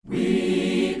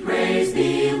Praise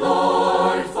thee,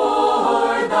 Lord,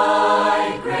 for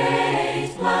thy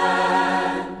great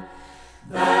plan,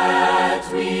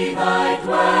 that we thy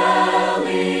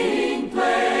dwelling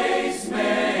place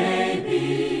may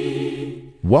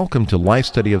be. Welcome to Life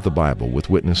Study of the Bible with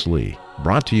Witness Lee,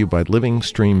 brought to you by Living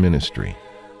Stream Ministry.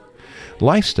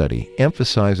 Life Study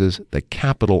emphasizes the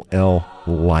capital L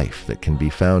life that can be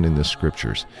found in the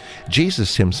Scriptures.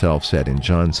 Jesus himself said in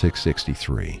John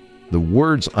 6:63, "The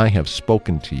words I have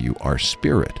spoken to you are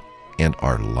spirit and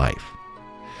are life."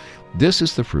 This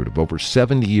is the fruit of over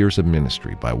 70 years of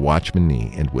ministry by Watchman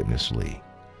Nee and Witness Lee.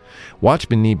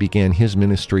 Watchman Nee began his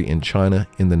ministry in China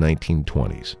in the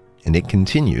 1920s, and it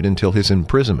continued until his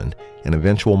imprisonment and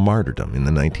eventual martyrdom in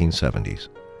the 1970s.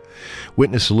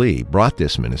 Witness Lee brought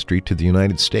this ministry to the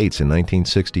United States in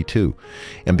 1962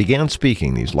 and began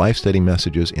speaking these life study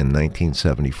messages in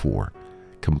 1974,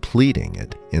 completing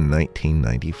it in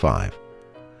 1995.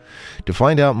 To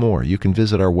find out more, you can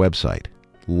visit our website,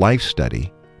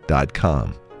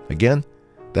 lifestudy.com. Again,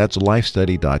 that's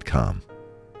lifestudy.com.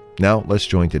 Now, let's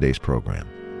join today's program.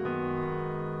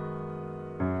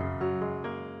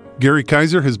 Gary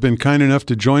Kaiser has been kind enough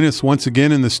to join us once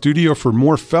again in the studio for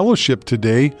more fellowship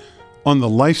today on the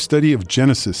life study of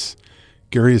Genesis.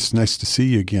 Gary, it's nice to see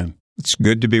you again. It's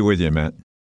good to be with you, Matt.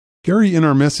 Gary, in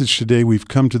our message today, we've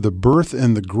come to the birth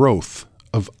and the growth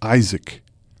of Isaac,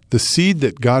 the seed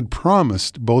that God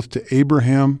promised both to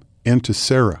Abraham and to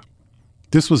Sarah.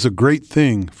 This was a great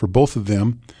thing for both of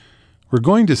them. We're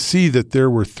going to see that there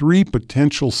were three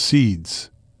potential seeds.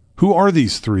 Who are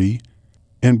these three?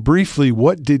 And briefly,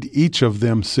 what did each of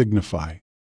them signify?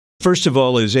 First of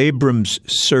all is Abram's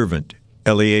servant,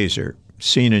 Eliezer,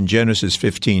 seen in Genesis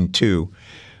 15:2,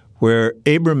 where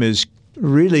Abram is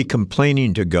really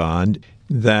complaining to God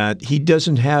that he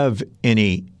doesn't have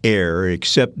any heir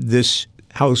except this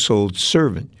household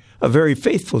servant, a very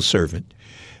faithful servant,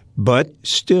 but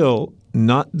still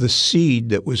not the seed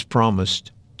that was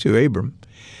promised to Abram.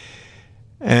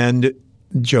 And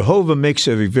Jehovah makes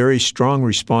a very strong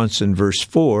response in verse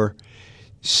 4,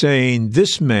 saying,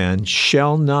 "This man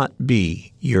shall not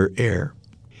be your heir.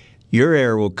 Your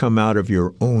heir will come out of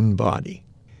your own body."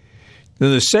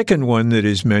 Then the second one that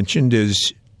is mentioned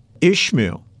is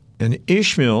Ishmael. And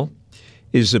Ishmael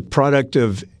is the product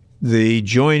of the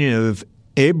joining of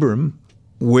Abram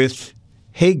with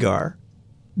Hagar,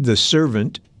 the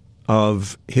servant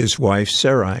of his wife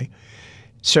Sarai.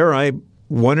 Sarai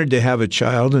wanted to have a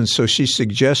child, and so she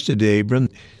suggested to Abram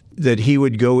that he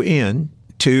would go in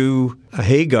to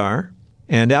Hagar,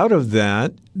 and out of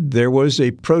that there was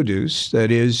a produce, that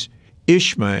is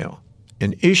Ishmael.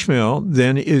 And Ishmael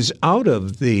then is out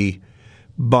of the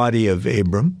body of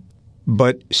Abram,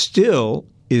 but still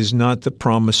is not the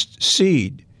promised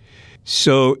seed.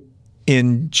 So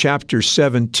in chapter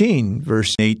 17,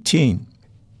 verse 18,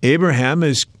 Abraham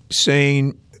is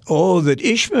saying, "Oh, that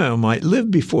Ishmael might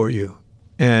live before you."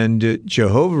 And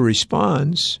Jehovah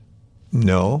responds,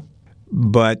 "No,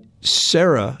 but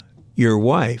Sarah, your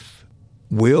wife,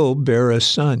 will bear a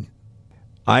son.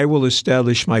 I will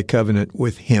establish my covenant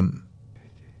with him."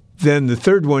 Then the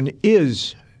third one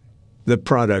is the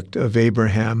product of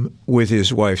Abraham with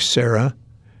his wife Sarah,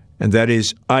 and that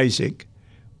is Isaac,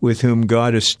 with whom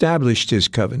God established his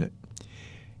covenant.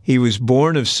 He was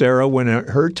born of Sarah when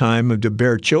her time to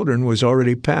bear children was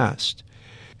already past.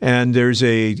 And there's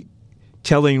a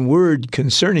telling word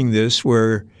concerning this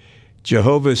where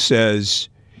Jehovah says,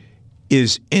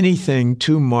 "Is anything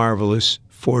too marvelous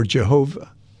for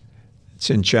Jehovah?" It's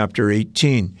in chapter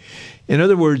 18. In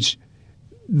other words,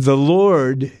 the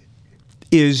Lord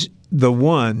is the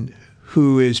one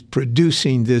who is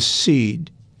producing this seed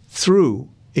through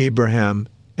Abraham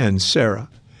and Sarah.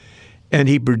 And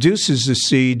he produces the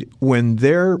seed when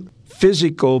their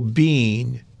physical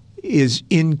being is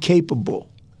incapable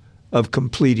of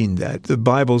completing that. The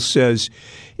Bible says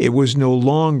it was no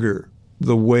longer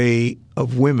the way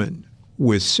of women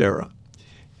with Sarah.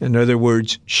 In other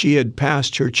words, she had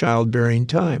passed her childbearing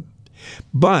time.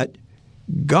 But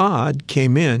God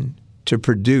came in to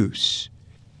produce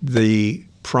the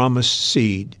promised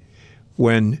seed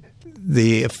when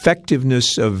the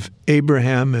effectiveness of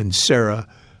Abraham and Sarah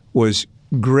was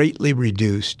greatly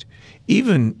reduced,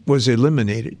 even was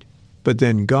eliminated. But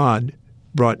then God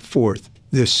brought forth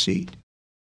this seed.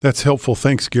 That's helpful.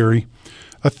 Thanks, Gary.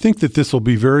 I think that this will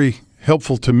be very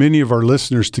helpful to many of our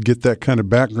listeners to get that kind of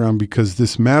background, because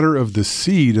this matter of the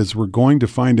seed, as we're going to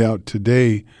find out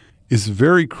today, is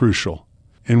very crucial,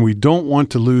 and we don't want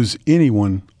to lose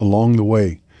anyone along the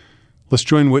way. Let's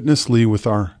join Witness Lee with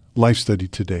our life study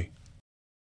today.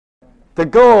 The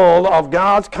goal of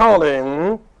God's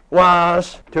calling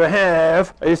was to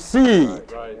have a seed.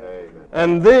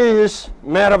 And this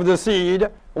matter of the seed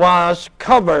was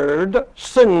covered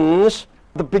since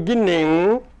the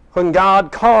beginning when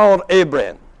God called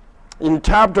Abraham. In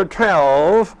chapter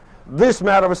 12, this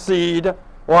matter of seed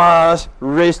was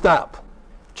raised up.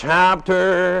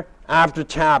 Chapter after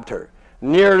chapter.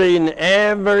 Nearly in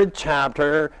every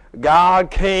chapter, God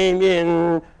came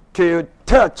in to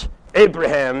touch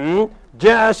Abraham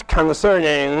just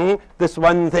concerning this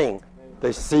one thing,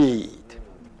 the seed.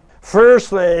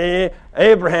 Firstly,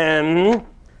 Abraham,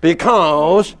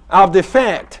 because of the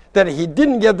fact that he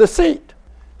didn't get the seed,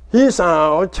 he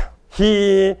thought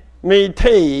he may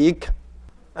take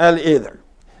Eliezer.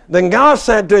 Then God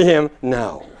said to him,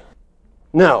 no.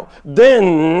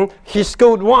 Then his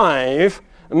good wife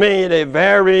made a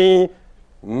very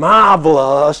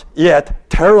marvelous yet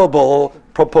terrible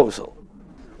proposal.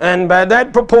 And by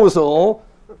that proposal,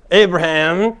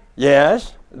 Abraham,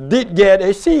 yes, did get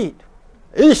a seed,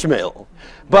 Ishmael.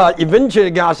 But eventually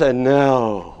God said,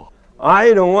 no,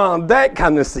 I don't want that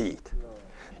kind of seed.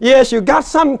 Yes, you got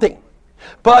something,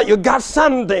 but you got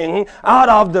something out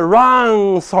of the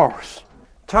wrong source.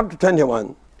 Chapter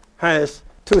 21 has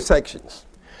two sections.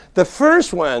 The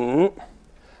first one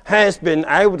has been,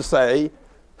 I would say,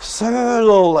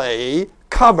 thoroughly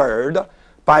covered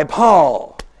by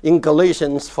Paul in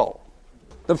Galatians 4.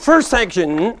 The first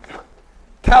section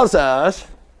tells us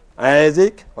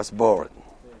Isaac was born.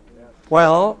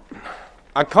 Well,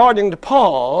 according to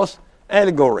Paul's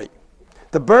allegory,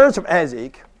 the birth of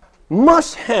Isaac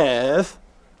must have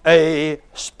a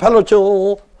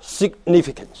spiritual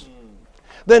significance.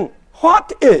 Then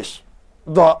what is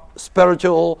the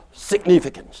spiritual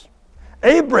significance?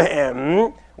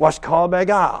 Abraham was called by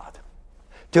God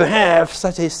to have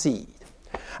such a seed.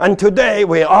 And today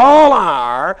we all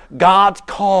are God's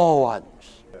called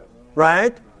ones,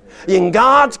 right? In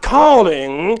God's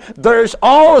calling, there's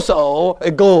also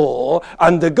a goal,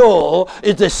 and the goal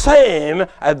is the same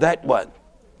as that one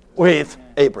with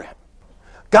Abraham.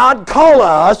 God called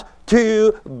us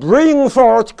to bring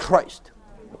forth Christ.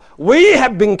 We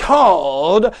have been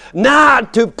called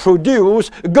not to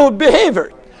produce good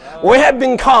behavior. We have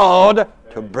been called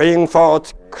to bring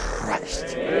forth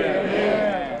Christ.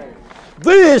 Amen.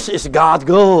 This is God's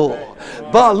goal.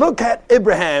 But look at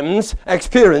Abraham's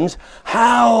experience.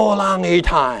 How long a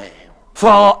time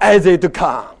for Isaac to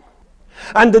come.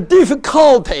 And the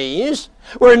difficulties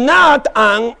were not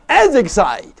on Isaac's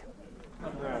side.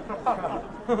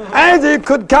 Isaac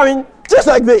could come in just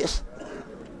like this.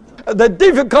 The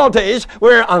difficulties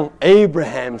were on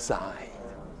Abraham's side.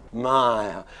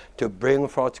 To bring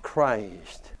forth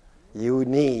Christ, you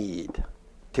need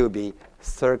to be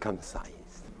circumcised.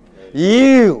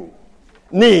 You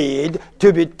need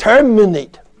to be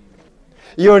terminated.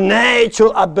 Your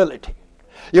natural ability,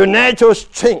 your natural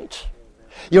strength,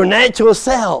 your natural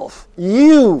self,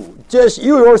 you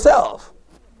yourself,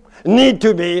 need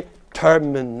to be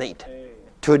terminated.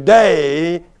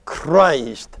 Today,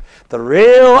 Christ, the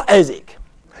real Isaac,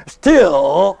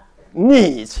 still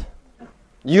needs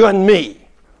you and me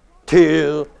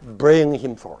to bring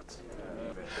him forth.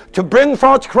 To bring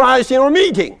forth Christ in your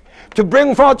meeting. To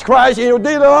bring forth Christ in your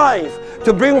daily life.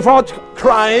 To bring forth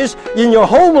Christ in your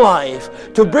home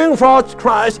life. To bring forth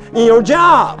Christ in your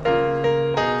job.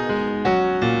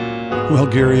 Well,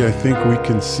 Gary, I think we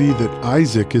can see that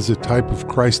Isaac is a type of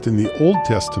Christ in the Old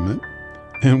Testament,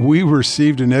 and we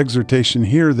received an exhortation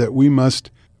here that we must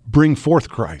bring forth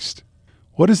Christ.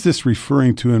 What is this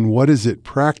referring to, and what is it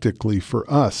practically for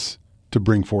us to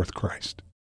bring forth Christ?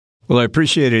 Well, I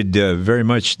appreciated very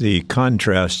much the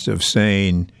contrast of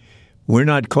saying we're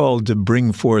not called to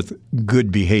bring forth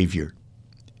good behavior,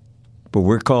 but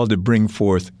we're called to bring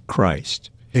forth Christ.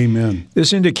 Amen.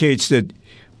 This indicates that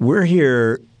we're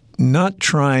here not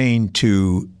trying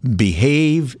to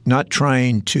behave, not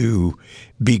trying to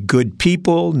be good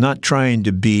people, not trying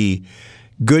to be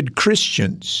good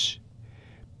Christians,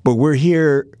 but we're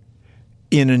here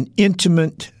in an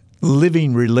intimate,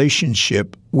 living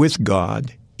relationship with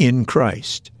God in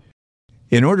Christ.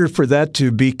 In order for that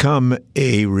to become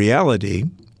a reality,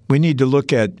 we need to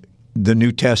look at the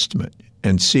New Testament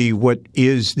and see what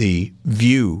is the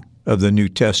view of the New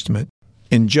Testament.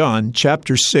 In John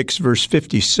chapter 6, verse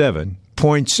 57,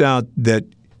 points out that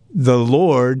the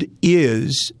Lord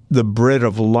is the bread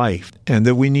of life and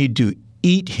that we need to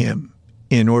eat him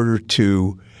in order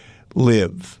to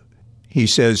live. He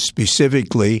says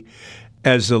specifically,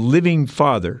 as the living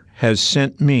Father has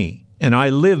sent me, and I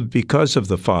live because of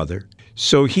the Father,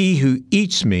 so he who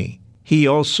eats me, he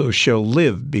also shall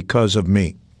live because of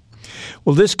me.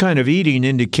 Well, this kind of eating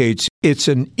indicates it's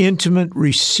an intimate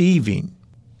receiving,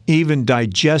 even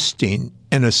digesting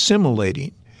and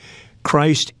assimilating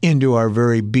Christ into our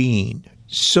very being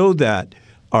so that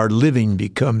our living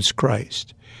becomes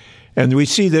Christ. And we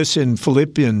see this in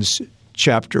Philippians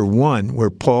chapter 1, where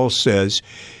Paul says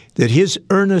that his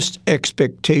earnest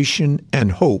expectation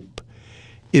and hope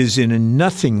is in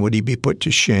nothing would he be put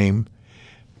to shame,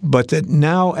 but that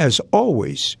now, as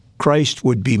always, Christ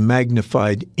would be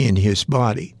magnified in his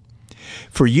body.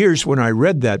 For years, when I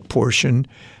read that portion,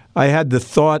 I had the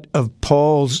thought of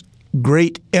Paul's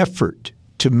great effort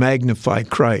to magnify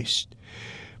Christ.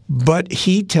 But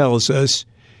he tells us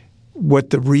what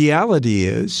the reality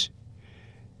is.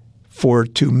 For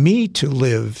to me to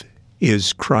live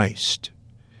is Christ.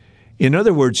 In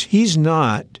other words, he's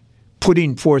not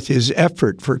putting forth his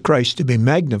effort for Christ to be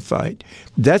magnified.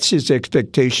 That's his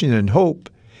expectation and hope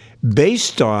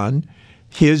based on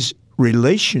his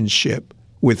relationship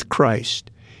with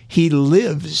Christ. He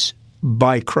lives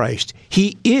by Christ.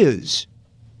 He is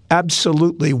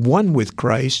absolutely one with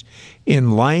Christ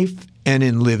in life and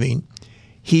in living.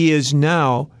 He is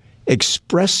now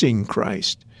expressing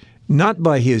Christ, not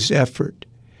by his effort,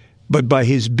 but by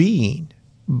his being,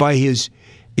 by his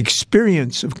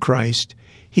experience of Christ.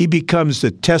 He becomes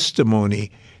the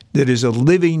testimony that is a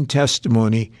living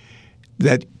testimony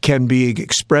that can be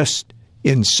expressed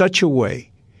in such a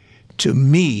way, to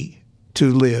me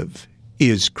to live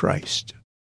is Christ.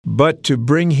 But to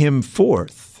bring him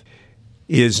forth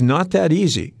is not that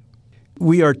easy.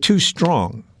 We are too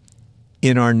strong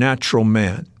in our natural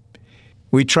man.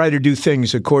 We try to do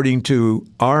things according to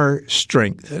our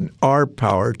strength and our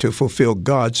power to fulfill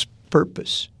God's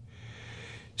purpose.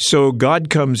 So God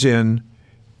comes in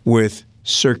with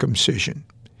circumcision.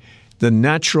 The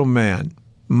natural man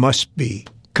must be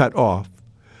cut off,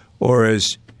 or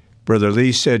as Brother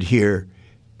Lee said here,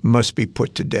 must be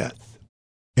put to death.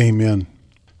 Amen.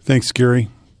 Thanks, Gary.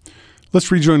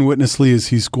 Let's rejoin Witness Lee as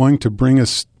he's going to bring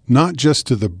us not just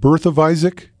to the birth of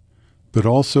Isaac, but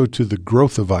also to the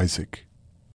growth of Isaac.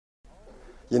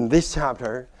 In this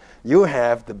chapter, you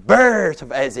have the birth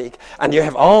of Isaac, and you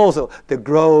have also the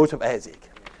growth of Isaac.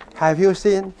 Have you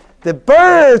seen? The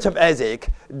birth of Isaac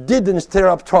didn't stir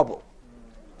up trouble.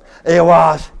 It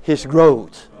was his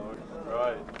growth.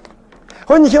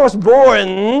 When he was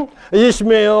born,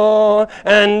 Ishmael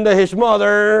and his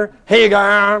mother,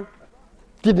 Hagar,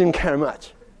 didn't care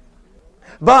much.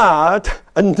 But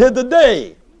until the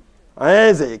day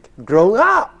Isaac grew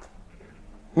up,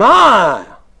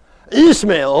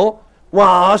 Ishmael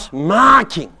was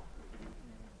mocking.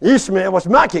 Ishmael was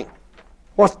mocking,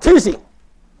 was teasing.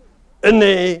 In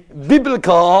the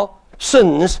biblical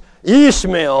sense,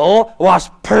 Ishmael was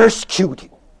persecuting.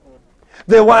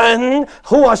 The one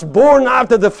who was born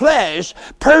after the flesh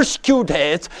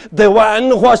persecuted the one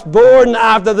who was born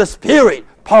after the spirit,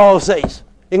 Paul says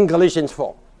in Galatians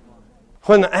 4.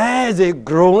 When Isaac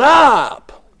grew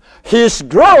up, his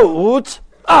growth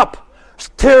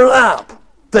stirred up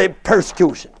the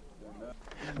persecution.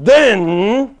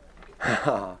 Then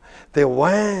the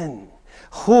one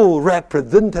who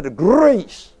represented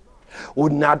grace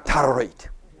would not tolerate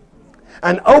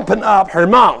and open up her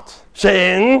mouth,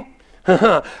 saying,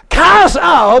 cast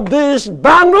out this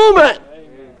bondwoman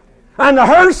and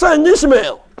her son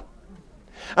Ishmael.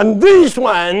 And this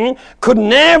one could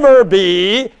never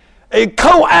be a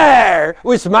co-heir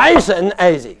with my son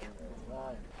Isaac.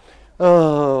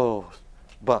 Oh,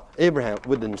 but Abraham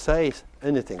wouldn't say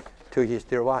anything to his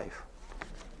dear wife.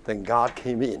 Then God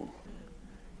came in.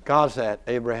 God said,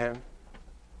 Abraham,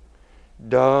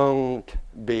 don't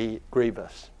be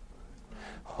grievous.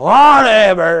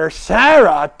 Whatever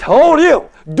Sarah told you,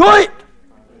 do it.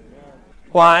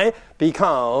 Why?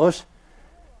 Because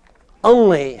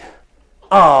only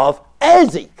of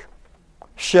Isaac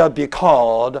shall be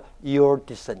called your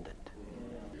descendant,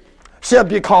 shall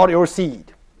be called your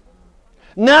seed.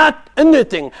 Not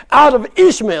anything out of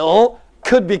Ishmael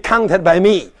could be counted by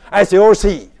me as your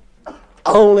seed.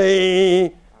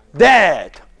 Only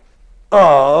that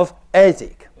of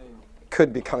Isaac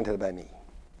could be counted by me.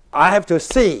 I have to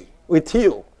see with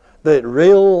you the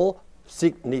real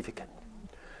significance.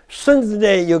 Since the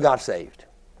day you got saved,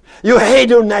 you hate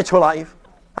your natural life.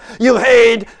 You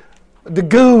hate the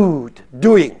good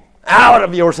doing out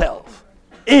of yourself.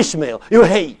 Ishmael, you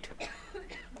hate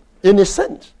in a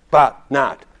sense, but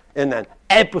not in an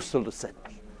absolute sense.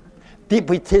 Deep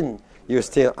within, you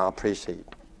still appreciate.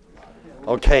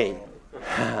 Okay,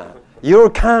 your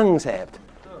concept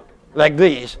like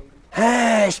this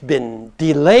has been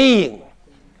delaying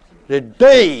the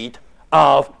date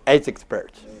of Isaac's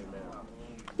birth.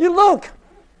 You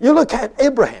look at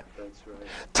Abraham.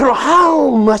 Through how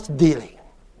much dealing,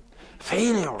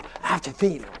 failure after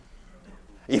failure,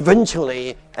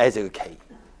 eventually Isaac came.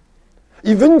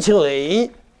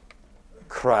 Eventually,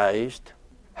 Christ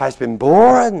has been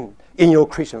born in your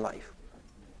Christian life.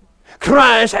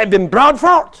 Christ has been brought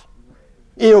forth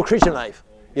in your Christian life.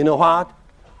 You know what?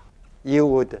 You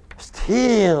would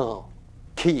still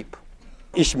keep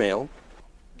Ishmael.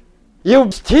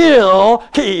 You still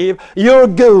keep your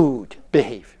good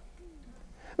behavior.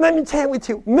 Let me tell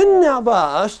you, many of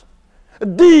us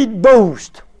did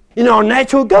boast in our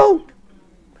natural good.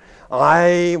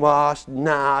 I was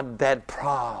not that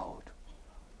proud.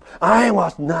 I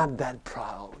was not that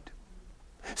proud.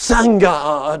 Thank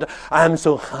God, I'm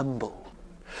so humble.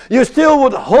 You still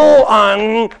would hold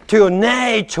on to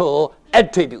natural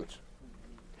attributes,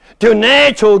 to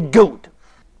natural good.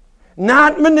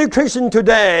 Not many Christians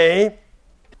today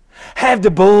have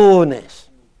the boldness,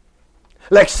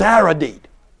 like Sarah did,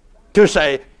 to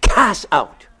say, cast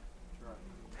out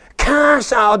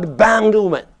the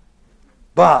bondwoman.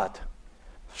 But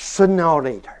sooner or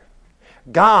later,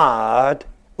 God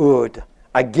would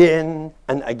again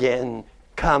and again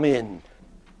come in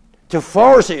to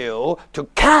force you to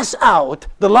cast out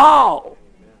the law,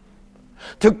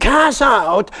 to cast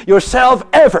out your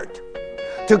self-effort,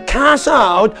 to cast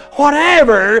out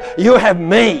whatever you have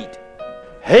made.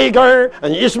 Hagar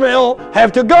and Ishmael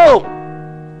have to go.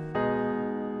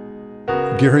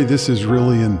 Gary, this is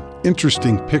really an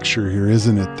interesting picture here,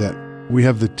 isn't it? That we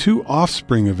have the two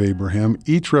offspring of Abraham,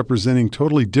 each representing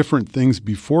totally different things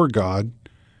before God,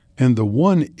 and the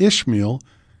one, Ishmael,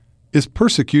 is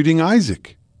persecuting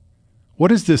Isaac. What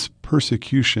does this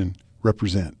persecution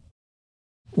represent?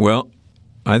 Well,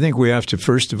 I think we have to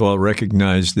first of all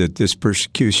recognize that this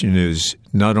persecution is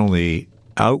not only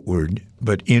outward,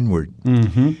 but inward.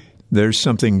 Mm-hmm. There's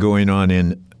something going on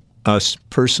in us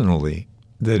personally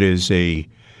that is a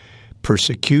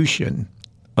persecution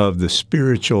of the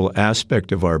spiritual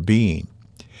aspect of our being.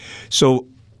 So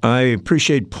I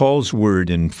appreciate Paul's word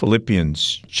in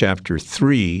Philippians chapter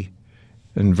 3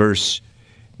 and verse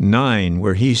 9,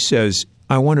 where he says,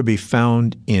 I want to be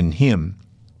found in him,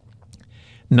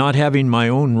 not having my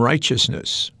own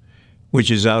righteousness, which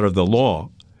is out of the law,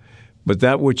 but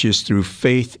that which is through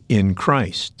faith in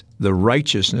Christ, the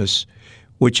righteousness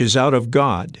which is out of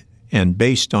God and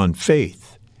based on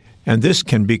faith. And this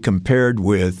can be compared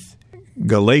with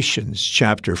Galatians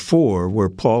chapter 4, where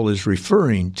Paul is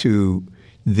referring to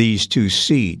these two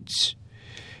seeds.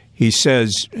 He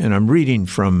says, and I'm reading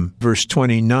from verse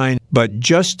 29, but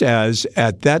just as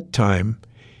at that time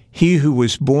he who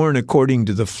was born according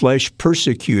to the flesh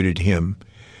persecuted him,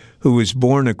 who was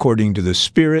born according to the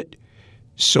Spirit,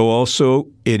 so also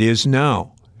it is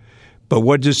now. But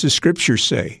what does the Scripture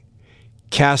say?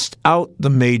 Cast out the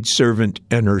maidservant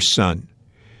and her son.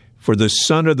 For the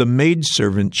son of the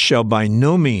maidservant shall by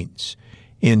no means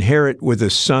inherit with the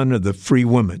son of the free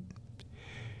woman.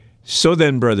 So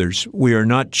then, brothers, we are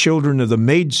not children of the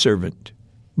maidservant,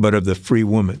 but of the free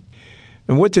woman.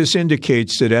 And what this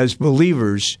indicates that as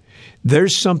believers,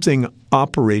 there's something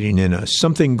operating in us,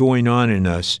 something going on in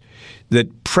us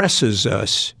that presses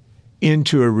us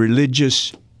into a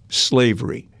religious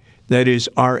slavery. That is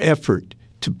our effort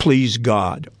to please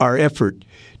God, our effort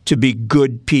to be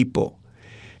good people.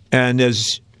 And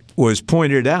as was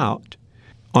pointed out,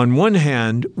 on one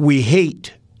hand, we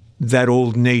hate that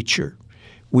old nature.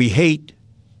 We hate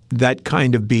that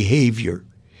kind of behavior.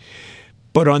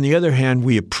 But on the other hand,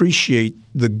 we appreciate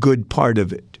the good part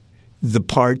of it. The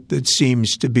part that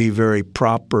seems to be very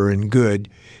proper and good,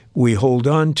 we hold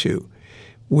on to.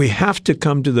 We have to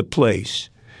come to the place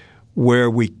where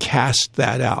we cast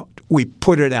that out. We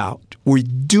put it out. We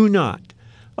do not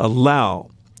allow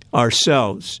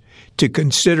ourselves to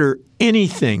consider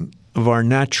anything of our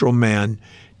natural man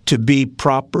to be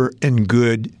proper and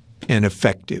good and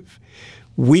effective.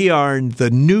 We are the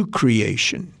new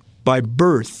creation by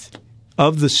birth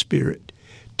of the Spirit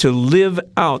to live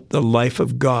out the life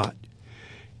of God.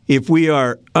 If we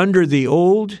are under the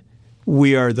old,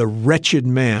 we are the wretched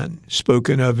man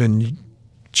spoken of in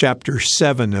chapter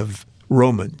 7 of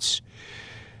Romans.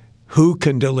 Who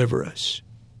can deliver us?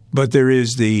 But there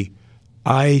is the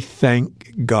I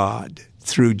thank God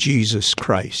through Jesus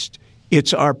Christ.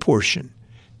 It's our portion.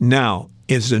 Now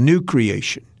is the new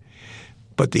creation.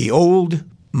 But the old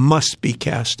must be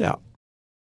cast out.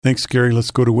 Thanks, Gary.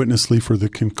 Let's go to Witness Lee for the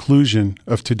conclusion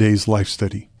of today's life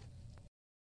study.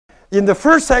 In the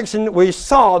first section, we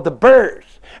saw the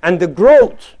birth and the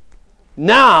growth.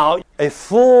 Now, a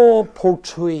full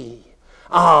portrait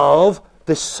of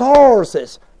the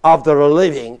sources of the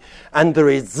living and the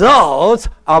results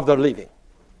of the living.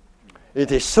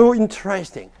 It is so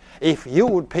interesting. If you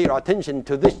would pay attention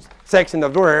to this section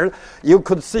of the word, you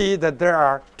could see that there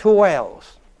are two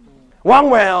wells. One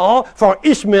well for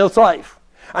Ishmael's life,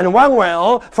 and one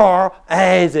well for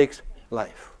Isaac's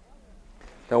life.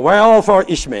 The well for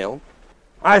Ishmael,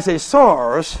 as a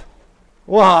source,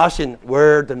 was in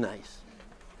wilderness,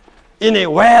 in a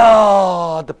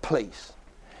wild place.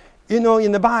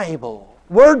 In the Bible,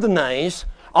 wilderness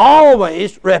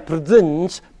always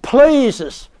represents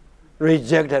places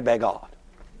rejected by God.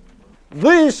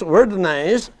 This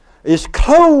wilderness is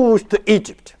close to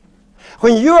Egypt.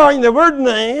 When you are in the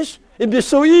wilderness, it is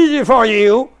so easy for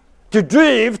you to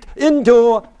drift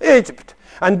into Egypt.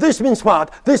 And this means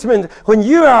what? This means when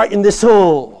you are in the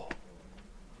soul,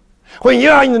 when you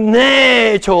are in the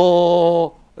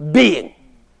natural being,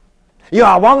 you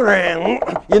are wandering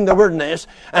in the wilderness,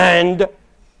 and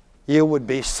you would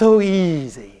be so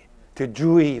easy to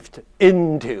drift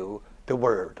into the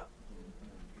world.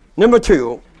 Number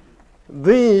 2,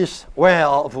 this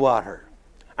well of water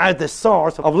as the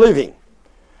source of living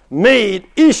made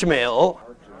Ishmael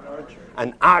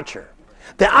an archer.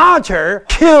 The archer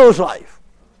kills life.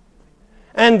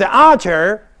 And the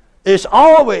archer is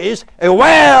always a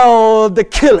wild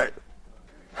killer.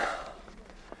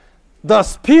 The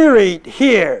Spirit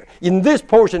here in this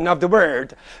portion of the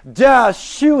word just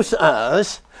shows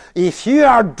us, if you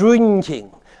are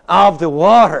drinking of the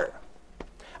water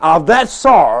of that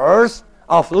source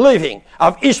of living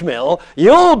of Ishmael,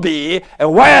 you'll be a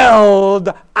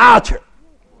wild archer,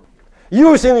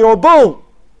 using your bow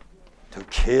to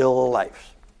kill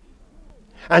lives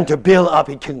and to build up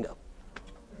a kingdom.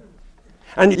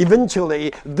 And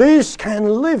eventually, this kind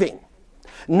of living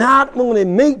not only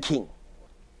making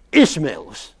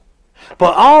Ishmaels,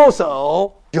 but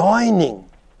also joining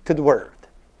to the world.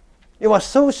 It was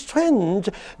so strange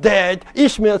that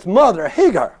Ishmael's mother,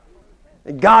 Hagar,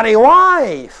 got a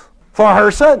wife for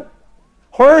her son.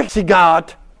 Where she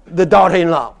got the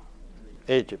daughter-in-law?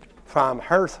 Egypt, from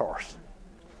her source.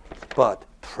 But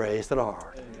praise the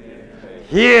Lord. Amen.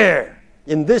 Here,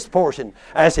 in this portion,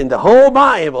 as in the whole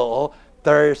Bible,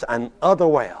 there's an other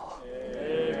well.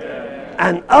 Amen.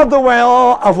 An other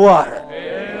well of water.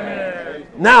 Amen.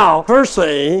 Now,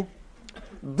 firstly,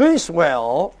 this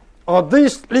well, or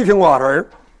this living water,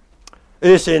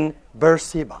 is in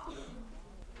Beersheba.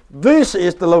 This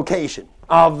is the location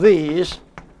of this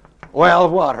well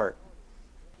of water.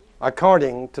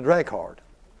 According to the record,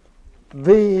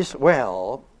 this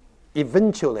well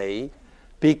eventually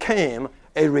became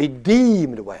a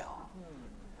redeemed well.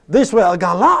 This well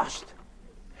got lost,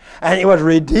 and it was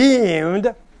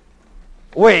redeemed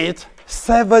with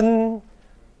 7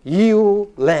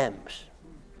 ewe lambs.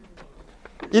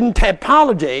 In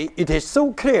typology, it is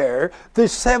so clear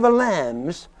these 7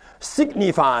 lambs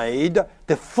signified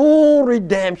the full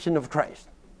redemption of Christ.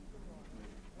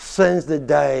 Since the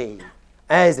day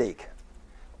Isaac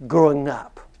growing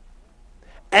up,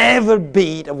 every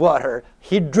bit of water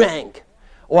he drank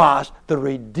was the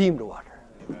redeemed water,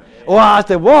 was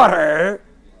the water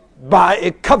by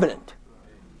a covenant.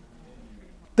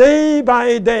 Day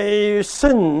by day,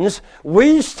 since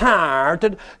we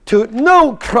started to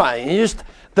know Christ,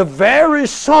 the very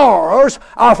source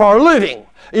of our living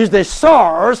is the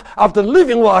source of the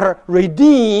living water,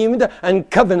 redeemed and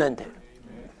covenanted.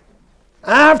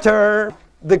 After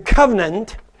the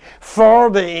covenant for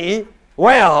the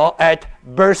well at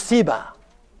Beersheba,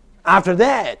 after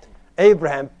that,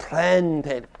 Abraham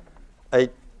planted a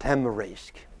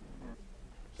tamarisk.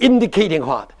 Indicating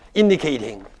what?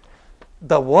 Indicating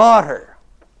the water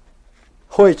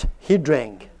which he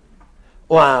drank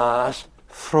was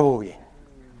flowing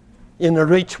in a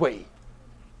rich way.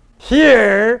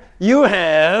 Here you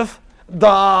have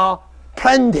the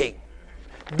planting.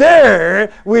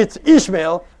 There with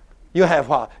Ishmael, you have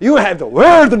what? You have the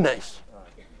wilderness.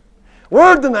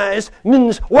 Wilderness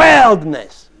means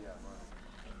wildness.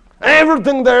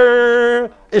 Everything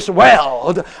there is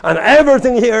wild, and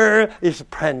everything here is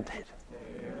planted.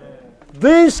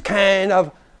 This kind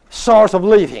of source of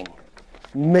living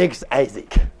makes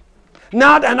Isaac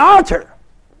not an archer.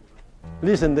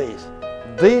 Listen to this.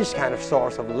 This kind of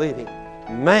source of living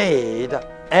made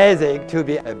Isaac to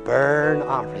be a burnt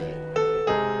offering.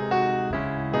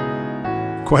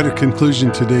 Quite a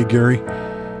conclusion today, Gary.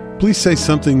 Please say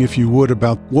something, if you would,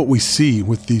 about what we see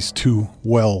with these 2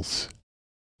 wells.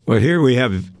 Well, here we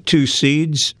have 2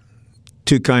 seeds,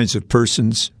 2 kinds of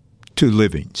persons, 2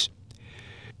 livings.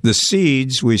 The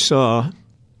seeds we saw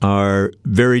are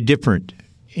very different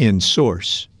in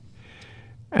source,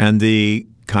 and the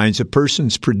kinds of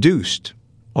persons produced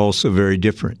also very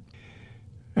different.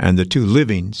 And the 2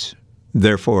 livings,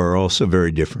 therefore, are also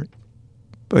very different.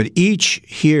 But each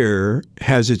here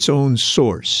has its own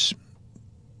source.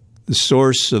 The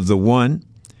source of the one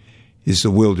is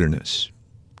the wilderness,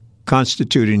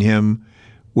 constituting him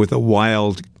with a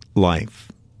wild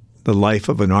life, the life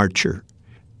of an archer,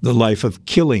 the life of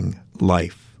killing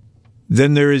life.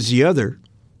 Then there is the other,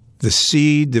 the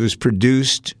seed that was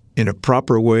produced in a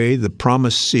proper way, the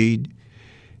promised seed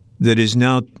that is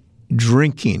now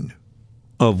drinking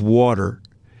of water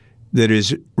that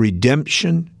is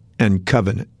redemption and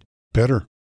covenant. Better.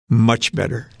 Much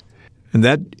better. And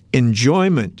that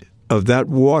enjoyment of that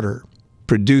water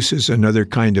produces another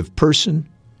kind of person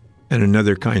and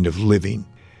another kind of living.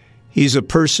 He's a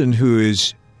person who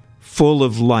is full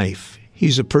of life.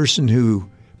 He's a person who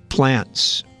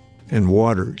plants and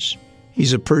waters.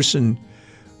 He's a person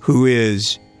who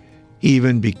is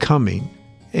even becoming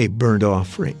a burnt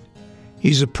offering.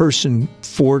 He's a person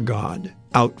for God,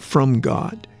 out from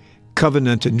God,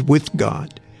 covenanted with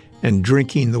God, and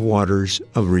drinking the waters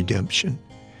of redemption.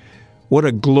 What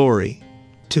a glory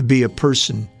to be a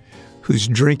person who's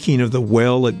drinking of the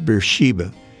well at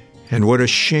Beersheba, and what a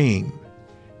shame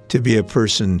to be a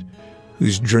person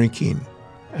who's drinking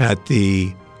at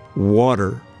the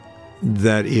water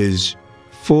that is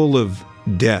full of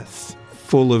death,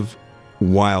 full of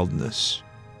wildness,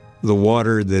 the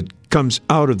water that comes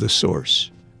out of the source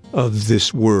of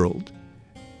this world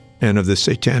and of the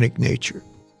satanic nature.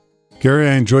 Gary,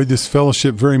 I enjoyed this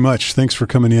fellowship very much. Thanks for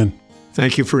coming in.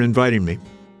 Thank you for inviting me.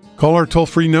 Call our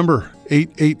toll-free number,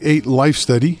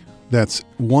 888-LIFE-STUDY. That's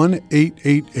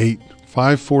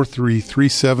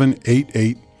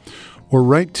 1-888-543-3788. Or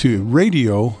write to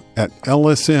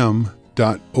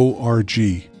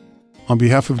radio@lsm.org. On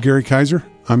behalf of Gary Kaiser,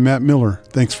 I'm Matt Miller.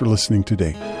 Thanks for listening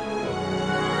today.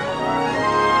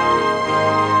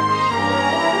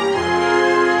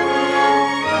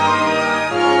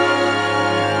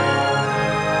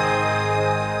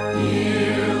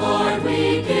 Dear Lord,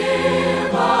 we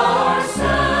give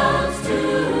ourselves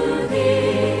to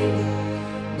Thee.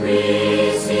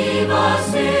 Receive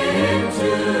us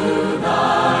into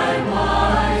Thy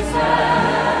wise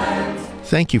hands.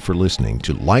 Thank you for listening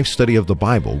to Life Study of the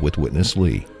Bible with Witness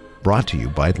Lee, brought to you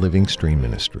by Living Stream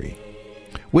Ministry.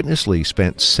 Witness Lee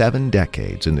spent 7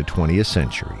 decades in the 20th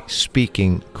century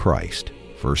speaking Christ,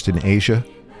 first in Asia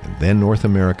and then North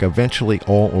America, eventually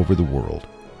all over the world.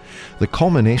 The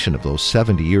culmination of those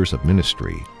 70 years of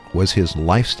ministry was his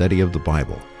life study of the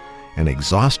Bible, an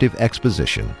exhaustive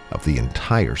exposition of the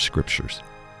entire Scriptures.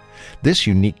 This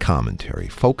unique commentary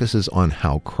focuses on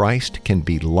how Christ can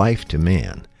be life to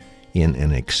man in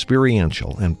an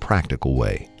experiential and practical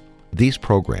way. These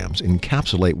programs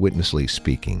encapsulate Witness Lee's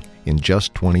speaking in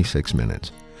just 26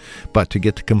 minutes. But to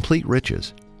get the complete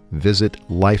riches, visit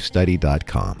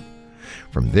lifestudy.com.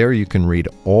 From there you can read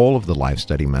all of the Life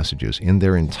Study messages in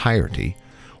their entirety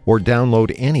or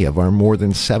download any of our more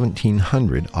than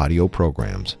 1,700 audio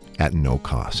programs at no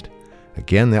cost.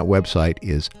 Again, that website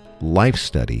is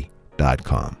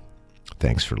lifestudy.com.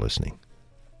 Thanks for listening.